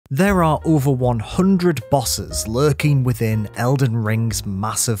There are over 100 bosses lurking within Elden Ring's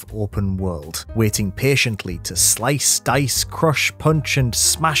massive open world, waiting patiently to slice, dice, crush, punch and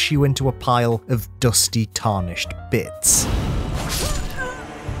smash you into a pile of dusty, tarnished bits.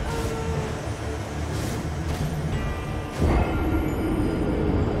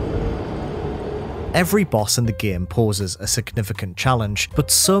 Every boss in the game poses a significant challenge,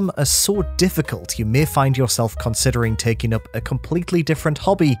 but some are so difficult you may find yourself considering taking up a completely different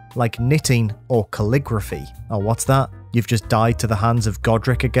hobby like knitting or calligraphy. Oh, what's that? You've just died to the hands of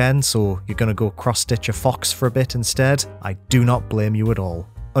Godric again, so you're gonna go cross-stitch a fox for a bit instead? I do not blame you at all.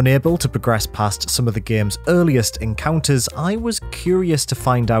 Unable to progress past some of the game's earliest encounters, I was curious to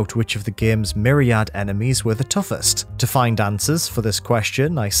find out which of the game's myriad enemies were the toughest. To find answers for this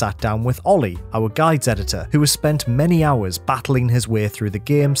question, I sat down with Ollie, our guides editor, who has spent many hours battling his way through the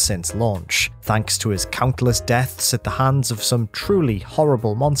game since launch. Thanks to his countless deaths at the hands of some truly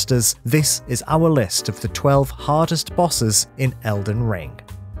horrible monsters, this is our list of the 12 hardest bosses in Elden Ring.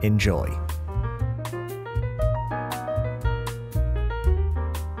 Enjoy.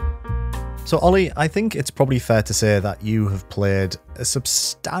 So Ollie, I think it's probably fair to say that you have played a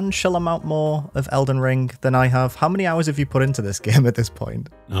substantial amount more of Elden Ring than I have. How many hours have you put into this game at this point?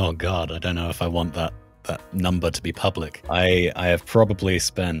 Oh god, I don't know if I want that number to be public. I have probably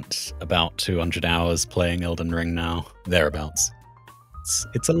spent about 200 hours playing Elden Ring now, thereabouts.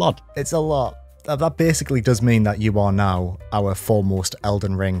 It's a lot. It's a lot. That basically does mean that you are now our foremost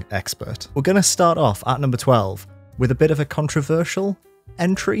Elden Ring expert. We're going to start off at number 12 with a bit of a controversial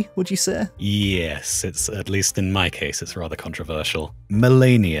entry, would you say? Yes, it's, at least in my case, it's rather controversial.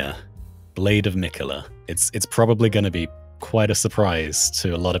 Melania, Blade of Miquella. It's probably going to be quite a surprise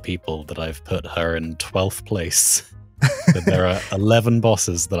to a lot of people that I've put her in 12th place. But there are 11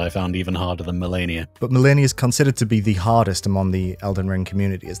 bosses that I found even harder than Melania. But Melania is considered to be the hardest among the Elden Ring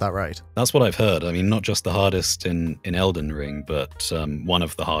community, is that right? That's what I've heard. I mean, not just the hardest in Elden Ring, but one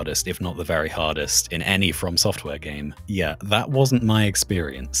of the hardest, if not the very hardest, in any From Software game. Yeah, that wasn't my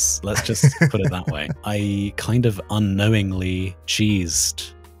experience. Let's just put it that way. I kind of unknowingly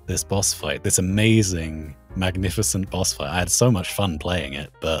cheesed this boss fight, this amazing, magnificent boss fight. I had so much fun playing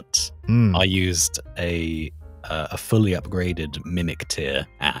it, but I used a fully upgraded Mimic tier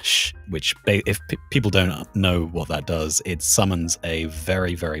Ash, which, if people don't know what that does, it summons a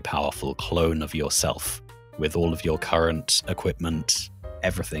very, very powerful clone of yourself with all of your current equipment,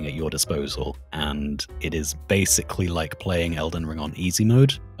 everything at your disposal. And it is basically like playing Elden Ring on easy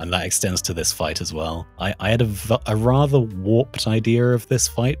mode, and that extends to this fight as well. I had a rather warped idea of this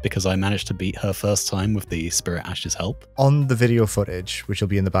fight because I managed to beat her first time with the Spirit Ash's help. On the video footage, which will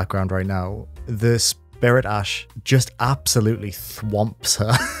be in the background right now, the Spirit Ash just absolutely thwomps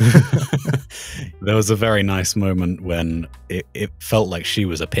her. There was a very nice moment when it felt like she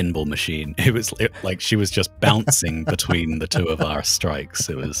was a pinball machine. It was like she was just bouncing between the two of our strikes.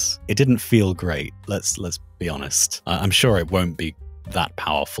 It didn't feel great. Let's be honest. I'm sure it won't be that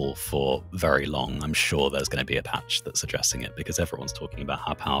powerful for very long. I'm sure there's going to be a patch that's addressing it because everyone's talking about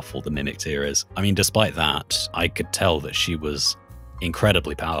how powerful the Mimic tier is. I mean, despite that, I could tell that she was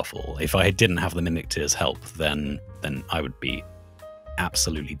incredibly powerful. If I didn't have the Mimic tier's help, then I would be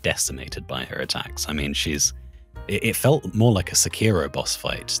absolutely decimated by her attacks. I mean, it felt more like a Sekiro boss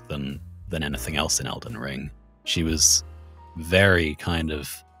fight than anything else in Elden Ring. She was very kind of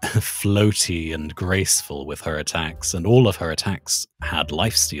floaty and graceful with her attacks, and all of her attacks had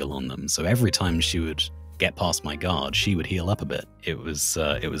lifesteal on them, so every time she would get past my guard, she would heal up a bit. It was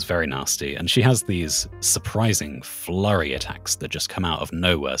very nasty, and she has these surprising flurry attacks that just come out of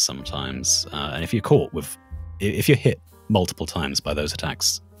nowhere sometimes. And if you're hit multiple times by those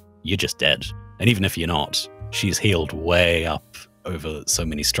attacks, you're just dead. And even if you're not, she's healed way up over so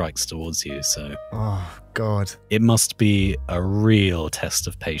many strikes towards you. So, oh god, it must be a real test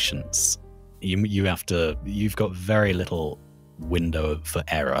of patience. You've got very little window for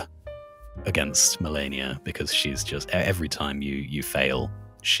error against Melania, because she's just, every time you fail,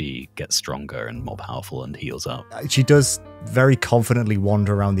 she gets stronger and more powerful and heals up. She does very confidently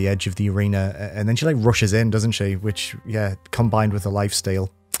wander around the edge of the arena, and then she like rushes in, doesn't she? Which, yeah, combined with the lifesteal,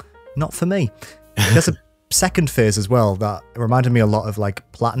 not for me. There's a second phase as well that reminded me a lot of like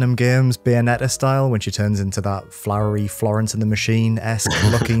Platinum Games Bayonetta style, when she turns into that flowery Florence and the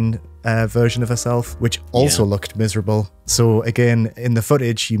Machine-esque looking version of herself, which also looked miserable. So again, in the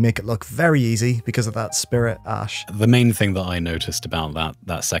footage, you make it look very easy because of that spirit ash. The main thing that I noticed about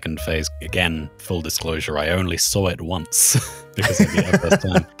that second phase, again, full disclosure, I only saw it once because of the first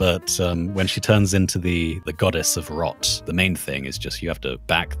time. But when she turns into the goddess of rot, the main thing is just you have to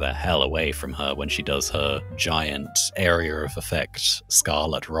back the hell away from her when she does her giant area of effect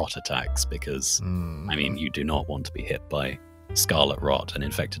scarlet rot attacks, because I mean, you do not want to be hit by scarlet rot and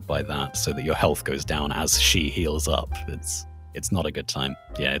infected by that so that your health goes down as she heals up. It's not a good time.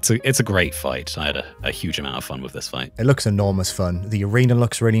 Yeah, it's a great fight. I had a huge amount of fun with this fight. It looks enormous fun. The arena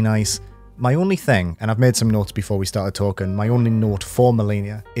looks really nice. My only thing, and I've made some notes before we started talking, my only note for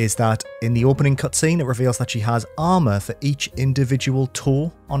Melina is that in the opening cutscene, it reveals that she has armor for each individual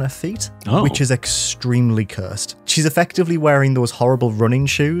toe on her feet, which is extremely cursed. She's effectively wearing those horrible running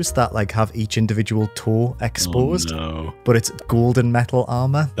shoes that like have each individual toe exposed, but it's golden metal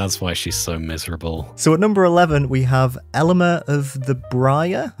armor. That's why she's so miserable. So at number 11, we have Elmer of the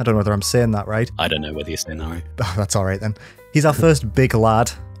Briar. I don't know whether I'm saying that right. I don't know whether you're saying that right. Oh, that's all right then. He's our first big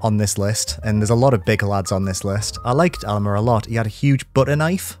lad on this list, and there's a lot of big lads on this list. I liked Elmer a lot. He had a huge butter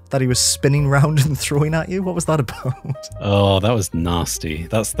knife that he was spinning round and throwing at you. What was that about? Oh, that was nasty.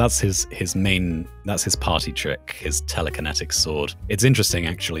 That's his main, that's his party trick, his telekinetic sword. It's interesting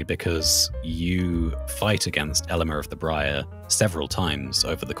actually because you fight against Elmer of the Briar several times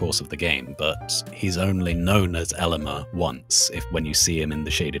over the course of the game, but he's only known as Elmer once when you see him in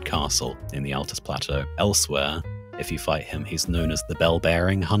the Shaded Castle in the Altus Plateau. Elsewhere, if you fight him, he's known as the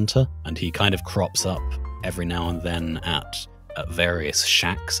Bell-Bearing Hunter, and he kind of crops up every now and then at various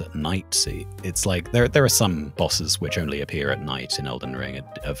shacks at night. See, it's like there are some bosses which only appear at night in Elden Ring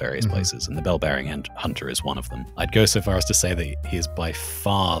at various places, and the Bell-Bearing Hunter is one of them. I'd go so far as to say that he is by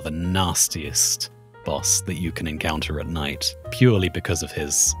far the nastiest boss that you can encounter at night, purely because of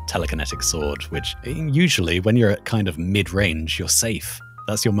his telekinetic sword, which usually when you're at kind of mid-range, you're safe.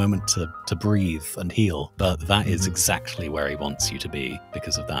 That's your moment to breathe and heal. But that is exactly where he wants you to be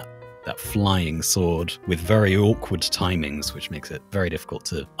because of that flying sword with very awkward timings, which makes it very difficult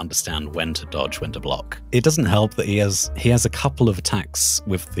to understand when to dodge, when to block. It doesn't help that he has a couple of attacks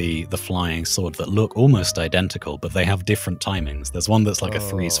with the flying sword that look almost identical, but they have different timings. There's one that's like a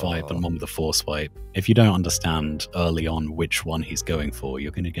 3-swipe and one with a 4-swipe. If you don't understand early on which one he's going for,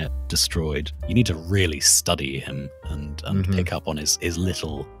 you're going to get destroyed. You need to really study him and pick up on his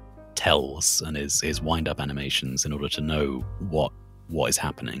little tells and his wind-up animations in order to know what is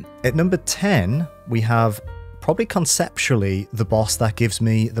happening. At number 10, we have probably conceptually the boss that gives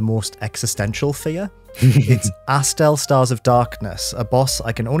me the most existential fear. It's Astel Stars of Darkness, a boss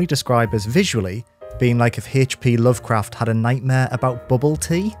I can only describe as visually being like if H.P. Lovecraft had a nightmare about bubble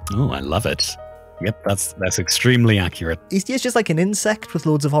tea. Oh, I love it. Yep, that's extremely accurate. He's just like an insect with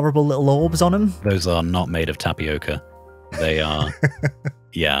loads of horrible little orbs on him. Those are not made of tapioca. They are...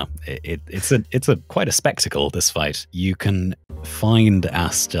 Yeah, it's quite a spectacle, this fight. You can find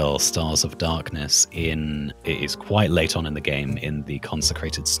Astel Stars of Darkness it is quite late on in the game in the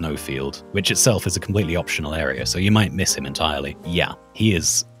Consecrated Snowfield, which itself is a completely optional area, so you might miss him entirely. Yeah, he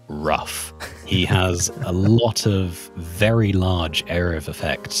is rough. He has a lot of very large area of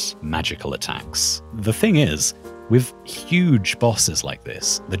effect magical attacks. The thing is, with huge bosses like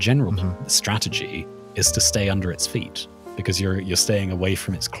this, the general strategy is to stay under its feet, because you're staying away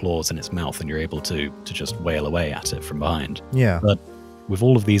from its claws and its mouth, and you're able to just wail away at it from behind. Yeah. But with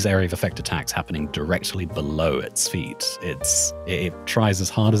all of these area of effect attacks happening directly below its feet, it tries as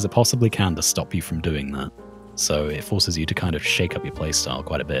hard as it possibly can to stop you from doing that. So it forces you to kind of shake up your playstyle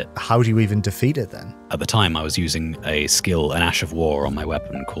quite a bit. How do you even defeat it then? At the time, I was using a skill, an Ash of War on my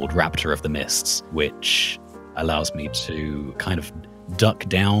weapon called Raptor of the Mists, which allows me to kind of duck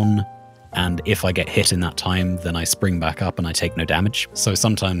down, and if I get hit in that time, then I spring back up and I take no damage. So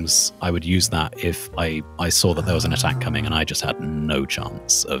sometimes I would use that if I saw that there was an attack coming and I just had no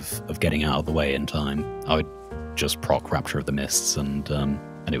chance of getting out of the way in time. I would just proc Rapture of the Mists and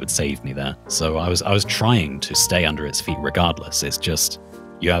it would save me there. So I was trying to stay under its feet regardless. It's just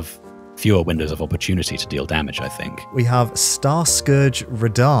you have fewer windows of opportunity to deal damage, I think. We have Star Scourge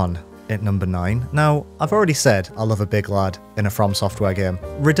Radahn at number 9. Now, I've already said I love a big lad in a From Software game.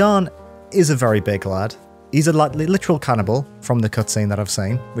 Radahn is a very big lad. He's a literal cannibal from the cutscene that I've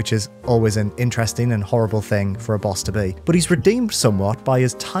seen, which is always an interesting and horrible thing for a boss to be. But he's redeemed somewhat by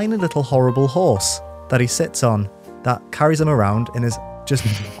his tiny little horrible horse that he sits on that carries him around and is Just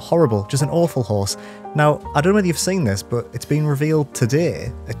horrible. Just an awful horse. Now, I don't know whether you've seen this, but it's been revealed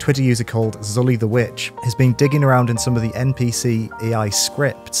today. A Twitter user called Zully the Witch has been digging around in some of the NPC AI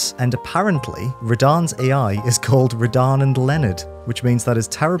scripts, and apparently Radahn's AI is called Radahn and Leonard, which means that his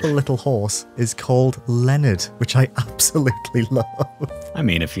terrible little horse is called Leonard, which I absolutely love. I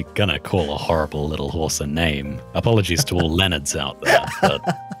mean, if you're gonna call a horrible little horse a name, apologies to all Leonards out there, but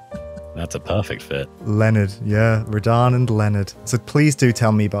that's a perfect fit. Leonard, yeah, Radahn and Leonard. So please do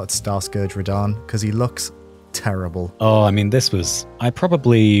tell me about Starscourge Radahn, because he looks terrible. Oh, I mean, I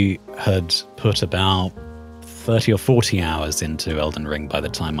probably had put about 30 or 40 hours into Elden Ring by the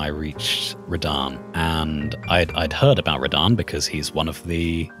time I reached Radahn, and I'd heard about Radahn because he's one of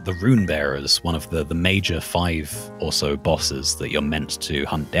the rune bearers, one of the major 5 or so bosses that you're meant to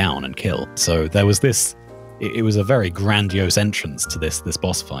hunt down and kill. So there was this. It was a very grandiose entrance to this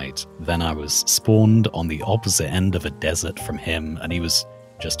boss fight. Then I was spawned on the opposite end of a desert from him, and he was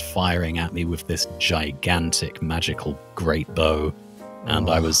just firing at me with this gigantic magical great bow. And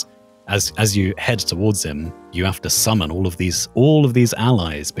I was, as you head towards him, you have to summon all of these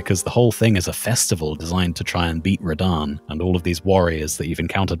allies, because the whole thing is a festival designed to try and beat Radahn, and all of these warriors that you've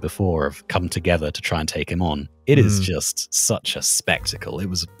encountered before have come together to try and take him on. It is just such a spectacle. It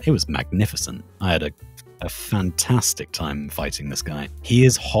was magnificent. I had a fantastic time fighting this guy. He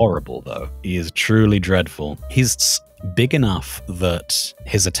is horrible, though. He is truly dreadful. He's big enough that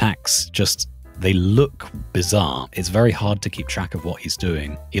his attacks they look bizarre. It's very hard to keep track of what he's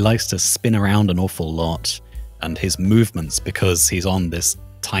doing. He likes to spin around an awful lot, and his movements, because he's on this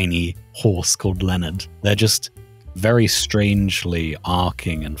tiny horse called Leonard, they're just very strangely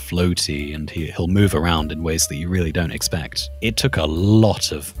arcing and floaty, and he'll move around in ways that you really don't expect. It took a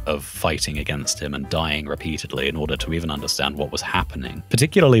lot of fighting against him and dying repeatedly in order to even understand what was happening,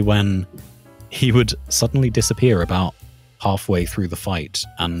 particularly when he would suddenly disappear about halfway through the fight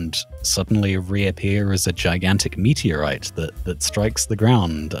and suddenly reappear as a gigantic meteorite that strikes the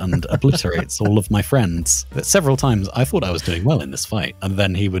ground and obliterates all of my friends. But several times I thought I was doing well in this fight, and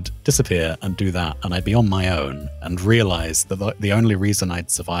then he would disappear and do that, and I'd be on my own and realize that the only reason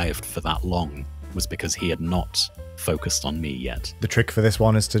I'd survived for that long was because he had not focused on me yet. The trick for this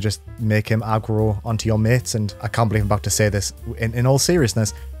one is to just make him aggro onto your mates, and I can't believe I'm about to say this in all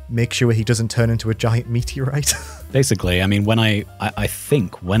seriousness, make sure he doesn't turn into a giant meteorite. Basically, I mean, I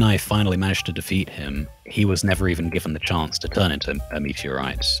think when I finally managed to defeat him, he was never even given the chance to turn into a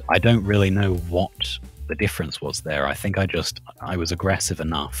meteorite. I don't really know what the difference was there. I think I was aggressive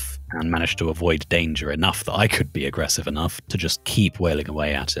enough and managed to avoid danger enough that I could be aggressive enough to just keep wailing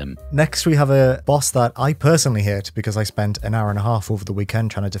away at him. Next, we have a boss that I personally hate because I spent an hour and a half over the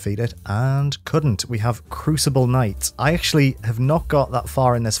weekend trying to defeat it and couldn't. We have Crucible Knight. I actually have not got that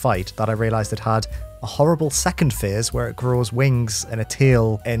far in this fight that I realized it had a horrible second phase where it grows wings and a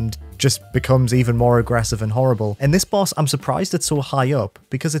tail and just becomes even more aggressive and horrible. And this boss, I'm surprised it's so high up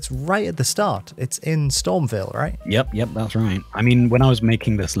because it's right at the start. It's in Stormvale, right? Yep, that's right. I mean, when I was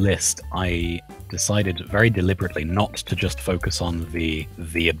making this list, I decided very deliberately not to just focus on the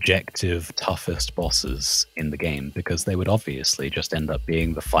objective toughest bosses in the game, because they would obviously just end up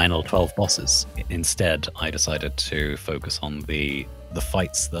being the final 12 bosses. Instead, I decided to focus on the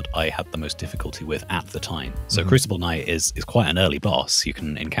fights that I had the most difficulty with at the time. So Crucible Knight is quite an early boss. You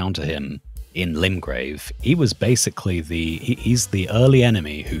can encounter him in Limgrave. He was basically he's the early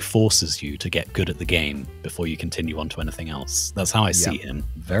enemy who forces you to get good at the game before you continue on to anything else. That's how I see him.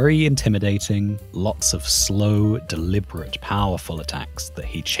 Very intimidating, lots of slow, deliberate, powerful attacks that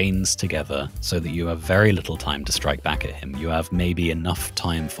he chains together so that you have very little time to strike back at him. You have maybe enough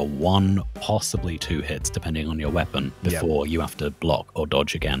time for 1, possibly 2 hits, depending on your weapon, before you have to block or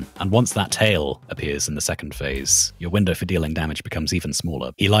dodge again. And once that tail appears in the second phase, your window for dealing damage becomes even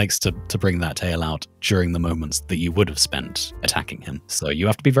smaller. He likes to bring that tail out during the moments that you would have spent attacking him. So you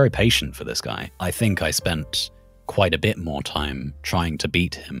have to be very patient for this guy. I think I spent quite a bit more time trying to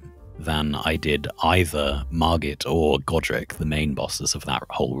beat him than I did either Margit or Godric, the main bosses of that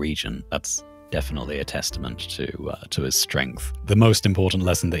whole region. That's definitely a testament to his strength. The most important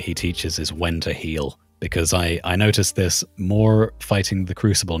lesson that he teaches is when to heal, because I noticed this more fighting the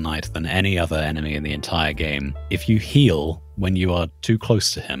Crucible Knight than any other enemy in the entire game. If you heal when you are too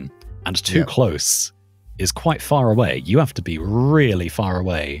close to him, and too close is quite far away. You have to be really far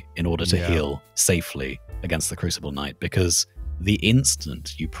away in order to heal safely against the Crucible Knight, because the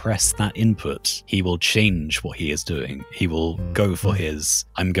instant you press that input, he will change what he is doing. He will go for his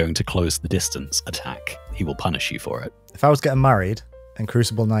 "I'm going to close the distance" attack. He will punish you for it. If I was getting married and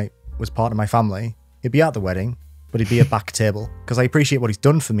Crucible Knight was part of my family, he'd be at the wedding, but he'd be a back table, because I appreciate what he's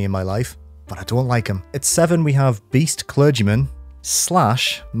done for me in my life, but I don't like him. At 7, we have Beast Clergyman.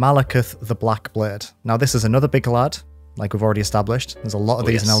 / Malakuth the Black Blade. Now this is another big lad, like we've already established. There's a lot of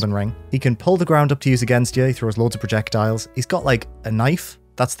these in Elden Ring. He can pull the ground up to use against you. He throws loads of projectiles. He's got like a knife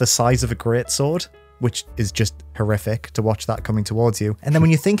that's the size of a greatsword, which is just horrific to watch that coming towards you. And then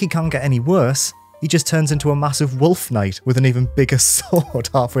when you think he can't get any worse, he just turns into a massive wolf knight with an even bigger sword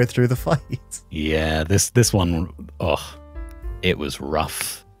halfway through the fight. Yeah, this one, it was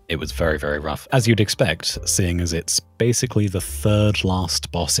rough. It was very, very rough. As you'd expect, seeing as it's basically the third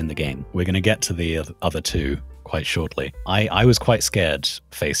last boss in the game. We're going to get to the other two quite shortly. I was quite scared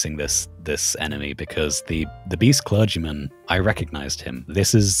facing this enemy because the beast clergyman, I recognized him.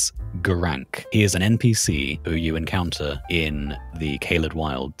 This is Garank. He is an NPC who you encounter in the Caelid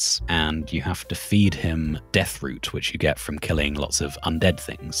Wilds, and you have to feed him death root, which you get from killing lots of undead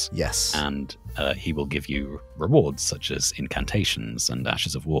things. Yes. And he will give you rewards such as incantations and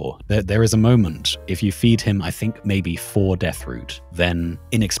ashes of war. There is a moment, if you feed him, I think maybe 4 death root, then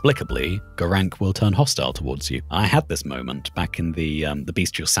inexplicably, Garank will turn hostile towards you. I had this moment back in the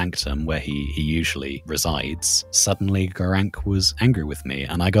Bestial Sanctum where he usually resides. Suddenly, Garank was angry with me,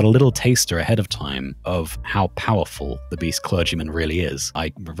 and I got a little taster ahead of time of how powerful the Beast Clergyman really is.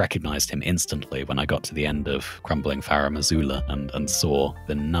 I recognized him instantly when I got to the end of Crumbling Farum Azula and saw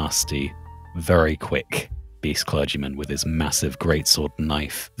the nasty, very quick Beast Clergyman with his massive greatsword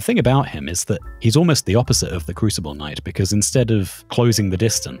knife. The thing about him is that he's almost the opposite of the Crucible Knight, because instead of closing the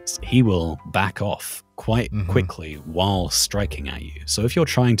distance, he will back off quite quickly while striking at you. So if you're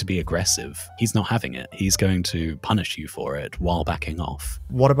trying to be aggressive, he's not having it. He's going to punish you for it while backing off.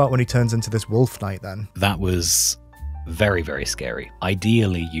 What about when he turns into this wolf knight then? That was very, very scary.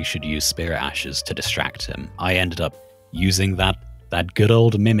 Ideally, you should use Spirit Ashes to distract him. I ended up using that good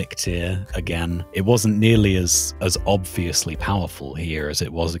old Mimic tier again. It wasn't nearly as obviously powerful here as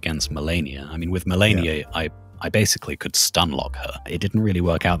it was against Melania. I mean, with Melania, I basically could stun lock her. It didn't really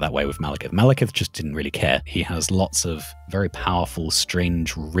work out that way with Malekith. Malekith just didn't really care. He has lots of very powerful,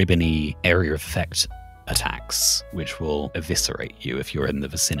 strange, ribbony area of effect attacks, which will eviscerate you if you're in the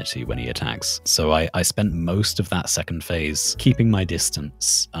vicinity when he attacks. So I spent most of that second phase keeping my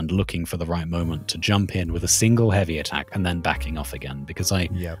distance and looking for the right moment to jump in with a single heavy attack and then backing off again, because I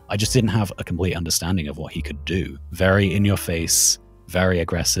just didn't have a complete understanding of what he could do. Very in your face, very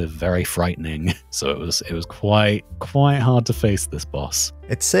aggressive, very frightening. So it was quite hard to face this boss.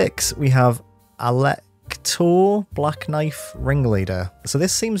 At 6, we have Alector, Black Knife Ringleader. So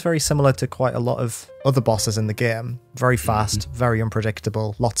this seems very similar to quite a lot of other bosses in the game. Very fast, very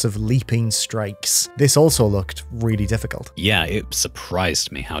unpredictable, lots of leaping strikes. This also looked really difficult. Yeah, it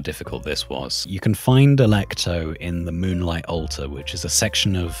surprised me how difficult this was. You can find Alecto in the Moonlight Altar, which is a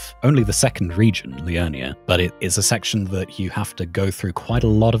section of only the second region, Liurnia, but it is a section that you have to go through quite a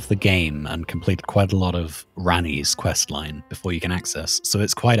lot of the game and complete quite a lot of Ranni's questline before you can access. So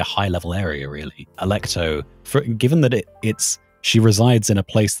it's quite a high-level area, really. Alecto, given that she resides in a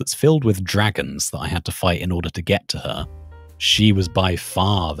place that's filled with dragons that I had to fight in order to get to her, she was by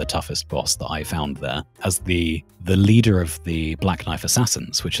far the toughest boss that I found there. As the leader of the Black Knife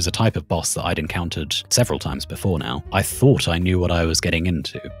Assassins, which is a type of boss that I'd encountered several times before now, I thought I knew what I was getting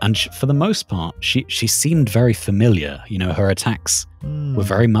into. And for the most part, she seemed very familiar. You know, her attacks were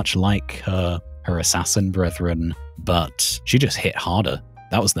very much like her assassin brethren, but she just hit harder.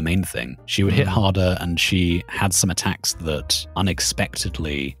 That was the main thing. She would hit harder, and she had some attacks that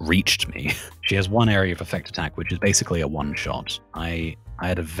unexpectedly reached me. She has one area of effect attack, which is basically a one-shot. I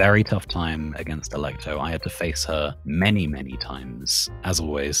had a very tough time against Alecto. I had to face her many, many times. As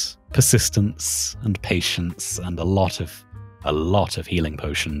always, persistence and patience and a lot of healing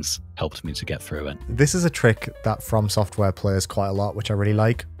potions helped me to get through it. This is a trick that From Software plays quite a lot, which I really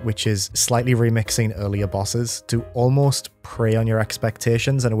like, which is slightly remixing earlier bosses to almost prey on your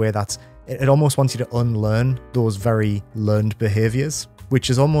expectations in a way that it almost wants you to unlearn those very learned behaviors,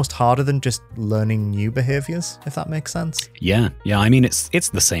 which is almost harder than just learning new behaviors, if that makes sense. Yeah. I mean, it's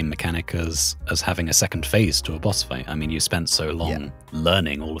the same mechanic as having a second phase to a boss fight. I mean, you spent so long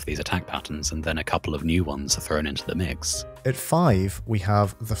learning all of these attack patterns, and then a couple of new ones are thrown into the mix. At 5, we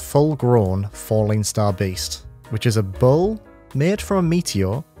have the full-grown Falling Star Beast, which is a bull made from a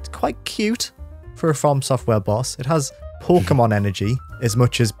meteor. It's quite cute for a From Software boss. It has Pokemon energy, as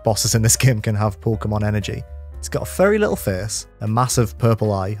much as bosses in this game can have Pokemon energy. It's got a furry little face, a massive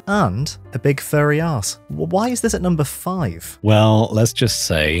purple eye, and a big furry ass. Why is this at number 5? Well, let's just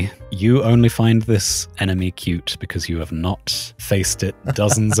say you only find this enemy cute because you have not faced it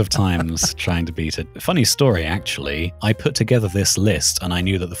dozens of times trying to beat it. Funny story, actually. I put together this list and I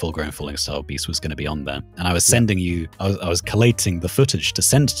knew that the full-grown falling star beast was going to be on there. And I was sending you, I was collating the footage to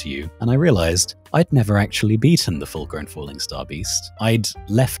send to you, and I realized I'd never actually beaten the full-grown falling star beast. I'd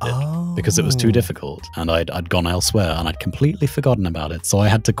left it because it was too difficult, and I'd gone elsewhere, and I'd completely forgotten about it, so I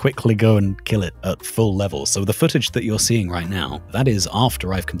had to quickly go and kill it at full level. So the footage that you're seeing right now, that is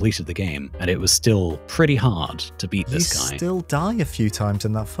after I've completed the game, and it was still pretty hard to beat this guy. You still die a few times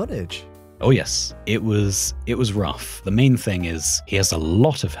in that footage. Oh yes, it was rough. The main thing is he has a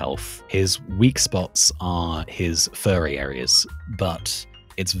lot of health. His weak spots are his furry areas, but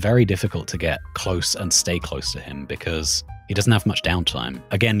it's very difficult to get close and stay close to him because he doesn't have much downtime.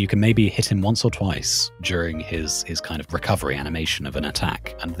 Again, you can maybe hit him once or twice during his kind of recovery animation of an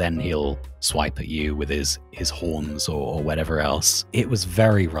attack, and then he'll swipe at you with his horns or whatever else. It was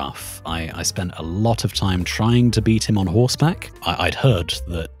very rough. I spent a lot of time trying to beat him on horseback. I'd heard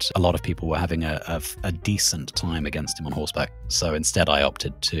that a lot of people were having a decent time against him on horseback, so instead I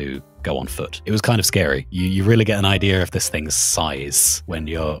opted to go on foot. It was kind of scary. You really get an idea of this thing's size when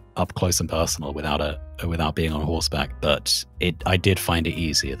you're up close and personal without being on horseback, but I did find it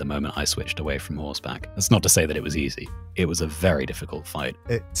easier the moment I switched away from horseback. That's not to say that it was easy. It was a very difficult fight.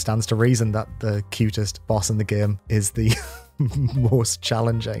 It stands to reason that the cutest boss in the game is the most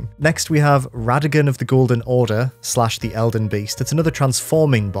challenging. Next we have Radagon of the Golden Order / the Elden Beast. It's another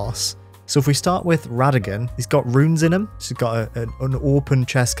transforming boss. So if we start with Radagon, he's got runes in him. So he's got an open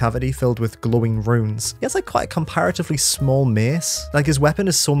chest cavity filled with glowing runes. He has like quite a comparatively small mace. Like his weapon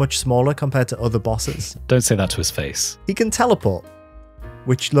is so much smaller compared to other bosses. Don't say that to his face. He can teleport,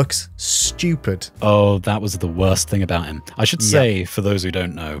 which looks stupid. Oh, that was the worst thing about him. I should say, for those who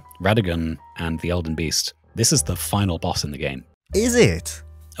don't know, Radagon and the Elden Beast, this is the final boss in the game. Is it?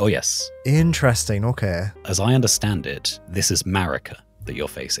 Oh yes. Interesting, okay. As I understand it, this is Marika that you're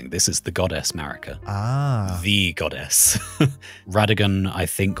facing. This is the goddess Marika. Ah. The goddess. Radagon, I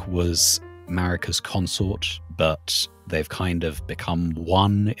think, was Marika's consort, but they've kind of become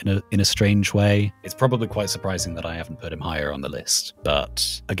one in a strange way. It's probably quite surprising that I haven't put him higher on the list.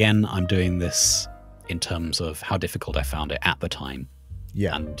 But again, I'm doing this in terms of how difficult I found it at the time.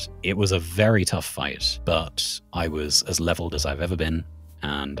 Yeah. And it was a very tough fight, but I was as leveled as I've ever been.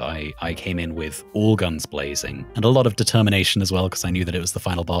 And I came in with all guns blazing and a lot of determination as well, because I knew that it was the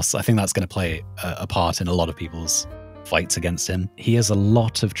final boss. I think that's going to play a part in a lot of people's fights against him. He has a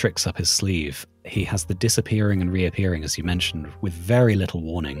lot of tricks up his sleeve. He has the disappearing and reappearing, as you mentioned, with very little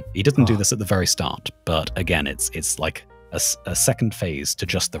warning. He doesn't do this at the very start, but again, it's like a second phase to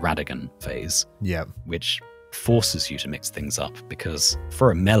just the Radagon phase. Yeah. Which forces you to mix things up, because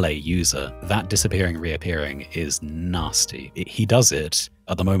for a melee user, that disappearing reappearing is nasty. He does it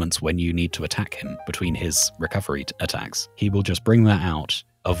at the moments when you need to attack him between his recovery attacks. He will just bring that out,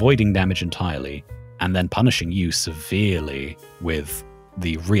 avoiding damage entirely, and then punishing you severely with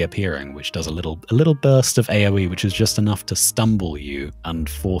the reappearing, which does a little burst of AoE, which is just enough to stumble you and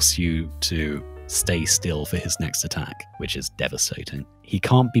force you to stay still for his next attack, which is devastating. He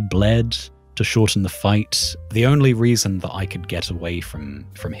can't be bled to shorten the fight. The only reason that I could get away from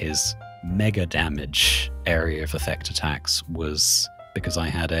his mega damage area of effect attacks was because I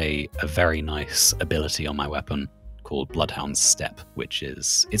had a very nice ability on my weapon called Bloodhound's Step, which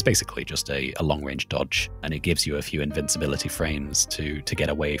it's basically just a long-range dodge, and it gives you a few invincibility frames to get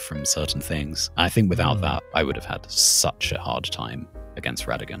away from certain things. I think without that, I would have had such a hard time against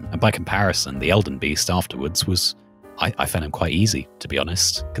Radagon. And by comparison, the Elden Beast afterwards was I found him quite easy, to be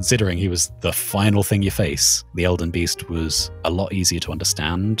honest. Considering he was the final thing you face, the Elden Beast was a lot easier to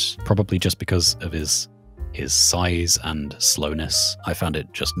understand, probably just because of his size and slowness. I found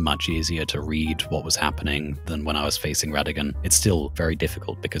it just much easier to read what was happening than when I was facing Radagon. It's still very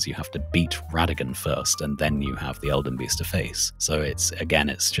difficult because you have to beat Radagon first, and then you have the Elden Beast to face. So it's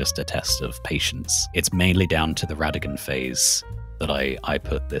just a test of patience. It's mainly down to the Radagon phase that I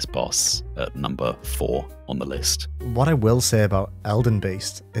put this boss at number 4 on the list. What I will say about Elden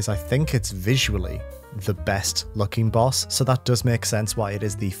Beast is I think it's visually the best looking boss, so that does make sense why it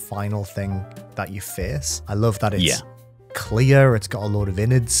is the final thing that you face. I love that it's clear, it's got a load of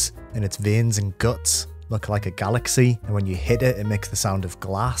innards, and its veins and guts look like a galaxy, and when you hit it, it makes the sound of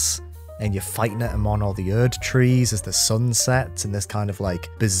glass, and you're fighting it among all the Erd trees as the sun sets in this kind of like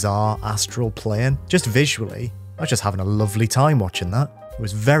bizarre astral plane. Just visually, I was just having a lovely time watching that. It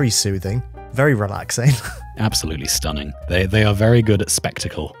was very soothing, very relaxing. Absolutely stunning. They are very good at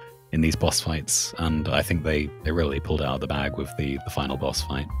spectacle. in these boss fights, and I think they really pulled it out of the bag with the final boss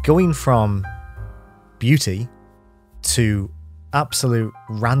fight. Going from beauty to absolute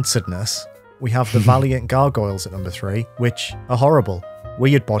rancidness, we have the Valiant Gargoyles at number 3, which are horrible.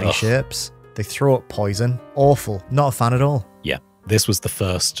 Weird body shapes. They throw up poison. Awful. Not a fan at all. Yeah, this was the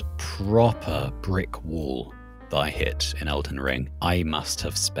first proper brick wall that I hit in Elden Ring. I must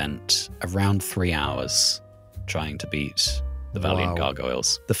have spent around 3 hours trying to beat the Valiant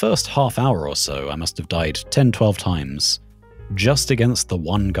Gargoyles. The first half hour or so, I must have died 10, 12 times just against the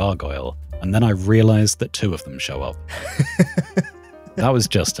one gargoyle, and then I realized that 2 of them show up. That was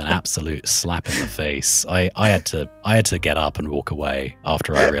just an absolute slap in the face. I had to get up and walk away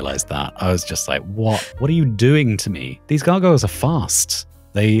after I realized that. I was just like, what are you doing to me? These gargoyles are fast.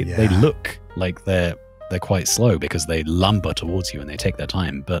 They look like they're quite slow because they lumber towards you and they take their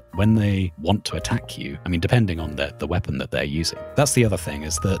time. But when they want to attack you, I mean, depending on the weapon that they're using. That's the other thing,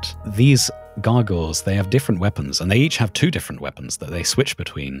 is that these gargoyles, they have different weapons, and they each have 2 different weapons that they switch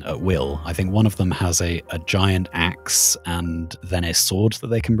between at will. I think one of them has a giant axe and then a sword that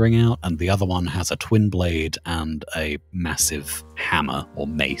they can bring out, and the other one has a twin blade and a massive hammer or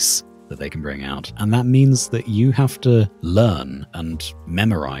mace that they can bring out. And that means that you have to learn and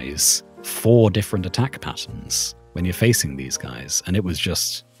memorize 4 different attack patterns when you're facing these guys, and it was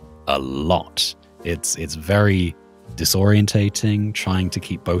just a lot. It's very disorientating trying to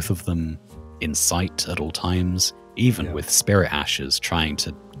keep both of them in sight at all times, even with Spirit Ashes trying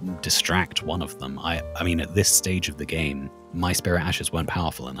to distract one of them. I mean, at this stage of the game, my Spirit Ashes weren't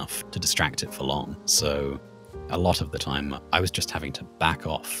powerful enough to distract it for long, so a lot of the time I was just having to back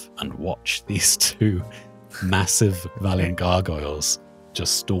off and watch these 2 massive Valiant Gargoyles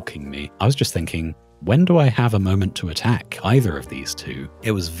just stalking me. I was just thinking, when do I have a moment to attack either of these 2?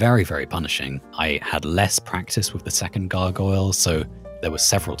 It was very, very punishing. I had less practice with the second gargoyle, so there were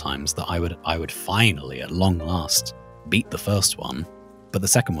several times that I would finally, at long last, beat the first one, but the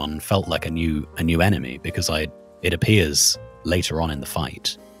second one felt like a new enemy because it appears later on in the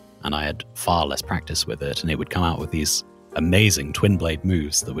fight, and I had far less practice with it, and it would come out with these amazing twin blade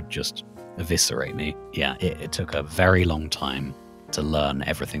moves that would just eviscerate me. Yeah, it took a very long time to learn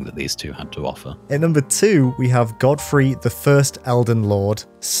everything that these 2 had to offer. At number 2, we have Godfrey, the First Elden Lord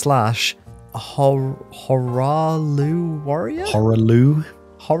 / Horalu Warrior?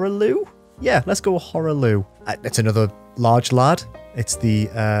 Horalu? Yeah, let's go with Horalu. It's another large lad. It's the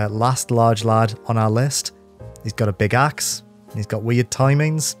last large lad on our list. He's got a big axe, and he's got weird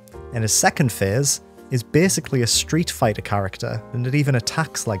timings, and his second phase is basically a Street Fighter character, and it even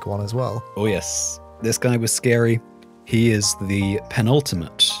attacks like one as well. Oh yes, this guy was scary. He is the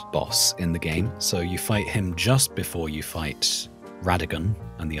penultimate boss in the game, so you fight him just before you fight Radagon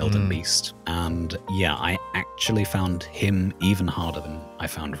and the Elden Beast. And yeah, I actually found him even harder than I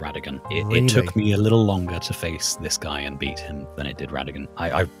found Radagon. It took me a little longer to face this guy and beat him than it did Radagon.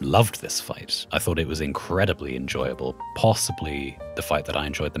 I loved this fight. I thought it was incredibly enjoyable, possibly the fight that I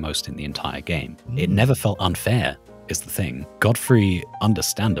enjoyed the most in the entire game. It never felt unfair, is the thing. Godfrey,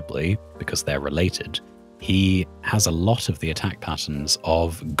 understandably, because they're related, he has a lot of the attack patterns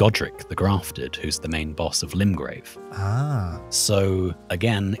of Godric the Grafted, who's the main boss of Limgrave. So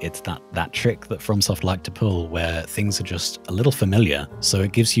again, it's that trick that FromSoft like to pull where things are just a little familiar, so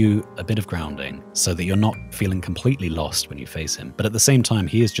it gives you a bit of grounding so that you're not feeling completely lost when you face him. But at the same time,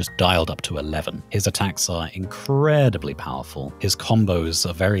 he is just dialed up to 11. His attacks are incredibly powerful. His combos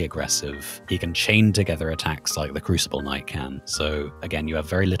are very aggressive. He can chain together attacks like the Crucible Knight can. So again, you have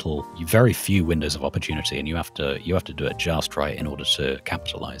very few windows of opportunity, and you have to do it just right in order to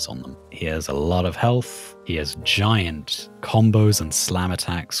capitalize on them. He has a lot of health. He has giant combos and slam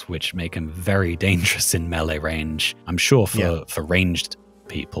attacks, which make him very dangerous in melee range. I'm sure for ranged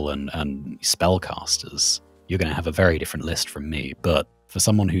people and spellcasters, you're going to have a very different list from me, but for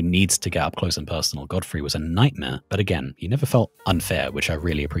someone who needs to get up close and personal, Godfrey was a nightmare. But again, he never felt unfair, which I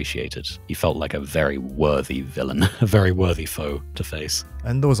really appreciated. He felt like a very worthy villain, a very worthy foe to face.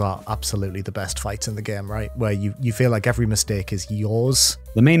 And those are absolutely the best fights in the game, right? Where you feel like every mistake is yours.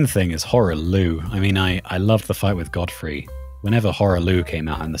 The main thing is Horalu. I mean, I loved the fight with Godfrey. Whenever Horalu came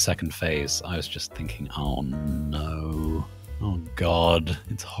out in the second phase, I was just thinking, oh no. Oh god,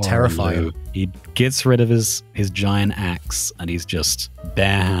 it's horrible. Terrifying. He gets rid of his giant axe and he's just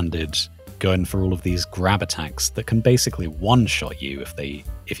barehanded going for all of these grab attacks that can basically one-shot you if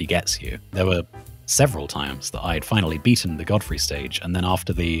he gets you. There were several times that I'd finally beaten the Godfrey stage, and then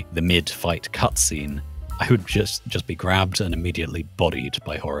after the mid-fight cutscene, I would just be grabbed and immediately bodied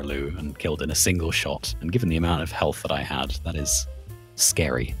by Horalu and killed in a single shot. And given the amount of health that I had, that is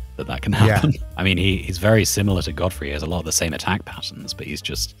scary that can happen. Yeah. I mean, he's very similar to Godfrey. He has a lot of the same attack patterns, but he's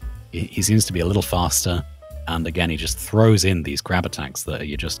just He seems to be a little faster. And again, he just throws in these grab attacks that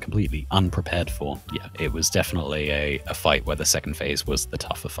you're just completely unprepared for. Yeah, it was definitely a fight where the second phase was the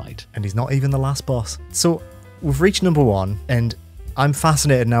tougher fight. And he's not even the last boss. So we've reached number 1, and I'm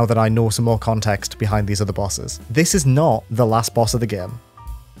fascinated now that I know some more context behind these other bosses. This is not the last boss of the game.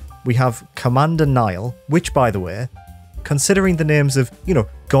 We have Commander Nile, which, by the way, considering the names of,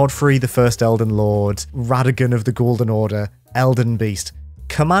 Godfrey the First Elden Lord, Radagon of the Golden Order, Elden Beast,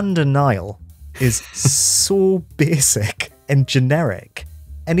 Commander Nile is so basic and generic,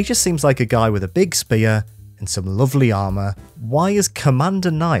 and he just seems like a guy with a big spear and some lovely armor. Why is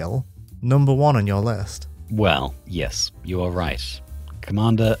Commander Nile number 1 on your list? Well, yes, you are right.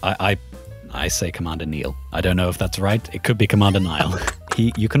 Commander, I say Commander Neil. I don't know if that's right. It could be Commander Nile.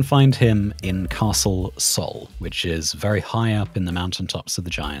 You can find him in Castle Sol, which is very high up in the mountaintops of the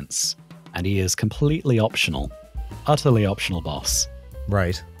Giants, and he is completely optional, utterly optional boss.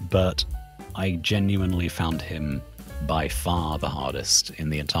 Right. But I genuinely found him by far the hardest in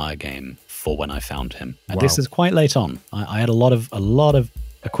the entire game for when I found him. And This is quite late on. I had a lot of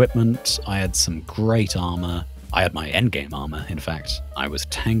equipment. I had some great armor. I had my endgame armor, in fact. I was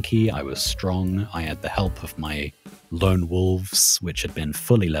tanky, I was strong, I had the help of my lone wolves, which had been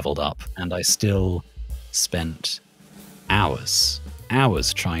fully leveled up, and I still spent hours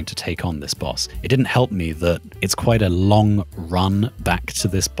trying to take on this boss. It didn't help me that it's quite a long run back to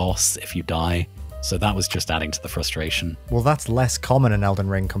this boss if you die, so that was just adding to the frustration. Well, that's less common in Elden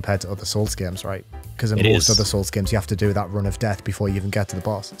Ring compared to other Souls games, right? Because in most other Souls games, you have to do that run of death before you even get to the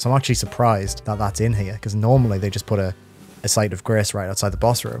boss. So I'm actually surprised that that's in here, because normally they just put a site of grace right outside the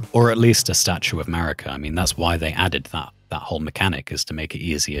boss room. Or at least a statue of Marika. I mean, that's why they added that whole mechanic, is to make it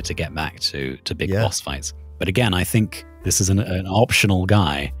easier to get back to big boss fights. But again, I think this is an optional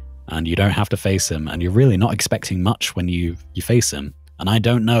guy, and you don't have to face him, and you're really not expecting much when you face him. And I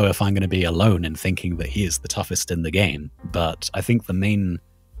don't know if I'm going to be alone in thinking that he is the toughest in the game, but I think the main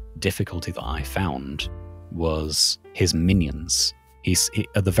difficulty that I found was his minions.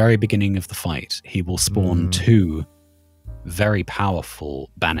 At the very beginning of the fight, he will spawn 2 very powerful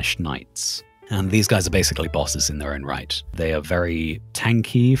banished knights. And these guys are basically bosses in their own right. They are very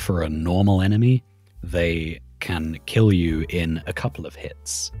tanky for a normal enemy. They can kill you in a couple of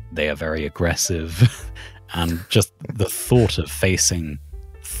hits. They are very aggressive. And just the thought of facing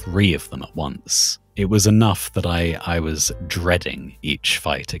 3 of them at once, it was enough that I was dreading each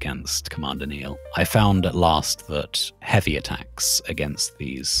fight against Commander Neil. I found at last that heavy attacks against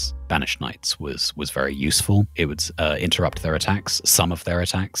these banished knights was very useful. It would interrupt their attacks, some of their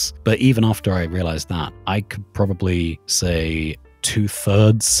attacks. But even after I realized that, I could probably say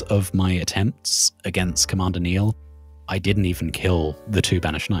 2/3 of my attempts against Commander Neil, I didn't even kill the 2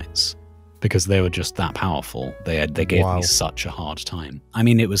 banished knights, because they were just that powerful. They gave me such a hard time. I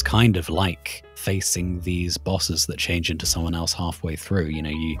mean, it was kind of like facing these bosses that change into someone else halfway through.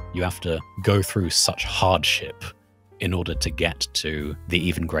 You have to go through such hardship in order to get to the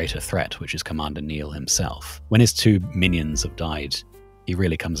even greater threat, which is Commander Neil himself. When his 2 minions have died, he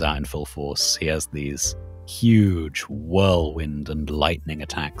really comes out in full force. He has these huge whirlwind and lightning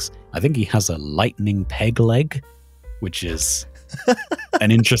attacks. I think he has a lightning peg leg, which is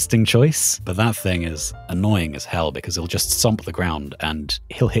an interesting choice, but that thing is annoying as hell because he'll just stomp the ground and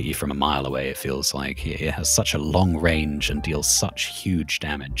he'll hit you from a mile away, it feels like. He has such a long range and deals such huge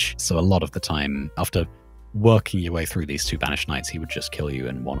damage. So a lot of the time, after working your way through these 2 banished knights, he would just kill you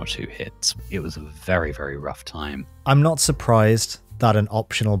in 1 or 2 hits. It was a very, very rough time. I'm not surprised that an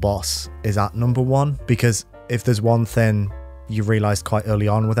optional boss is at number 1, because if there's one thing you realized quite early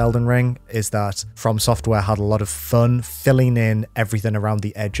on with Elden Ring, is that From Software had a lot of fun filling in everything around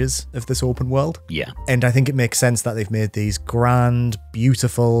the edges of this open world. Yeah. And I think it makes sense that they've made these grand,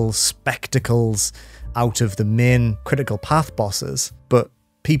 beautiful spectacles out of the main critical path bosses, but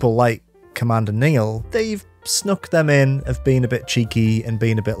people like Commander Neil, they've snuck them in of being a bit cheeky and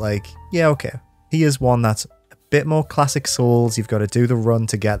being a bit like, yeah, okay, he is one that's a bit more classic Souls. You've got to do the run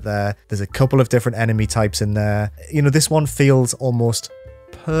to get there. There's a couple of different enemy types in there. This one feels almost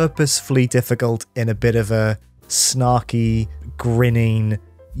purposefully difficult in a bit of a snarky, grinning,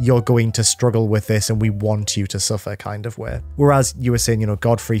 you're going to struggle with this and we want you to suffer kind of way. Whereas you were saying,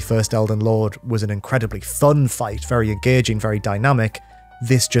 Godfrey First Elden Lord was an incredibly fun fight, very engaging, very dynamic.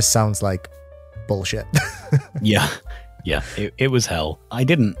 This just sounds like bullshit. Yeah, it was hell. I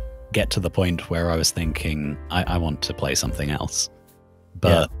didn't get to the point where I was thinking, I want to play something else.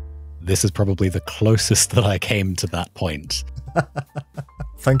 But this is probably the closest that I came to that point.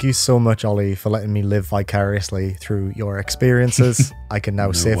 Thank you so much, Ollie, for letting me live vicariously through your experiences. I can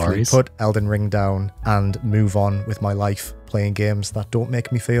now safely worries. put Elden Ring down and move on with my life, playing games that don't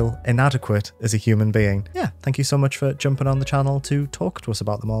make me feel inadequate as a human being. Yeah, thank you so much for jumping on the channel to talk to us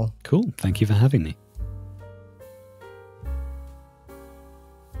about them all. Cool. Thank you for having me.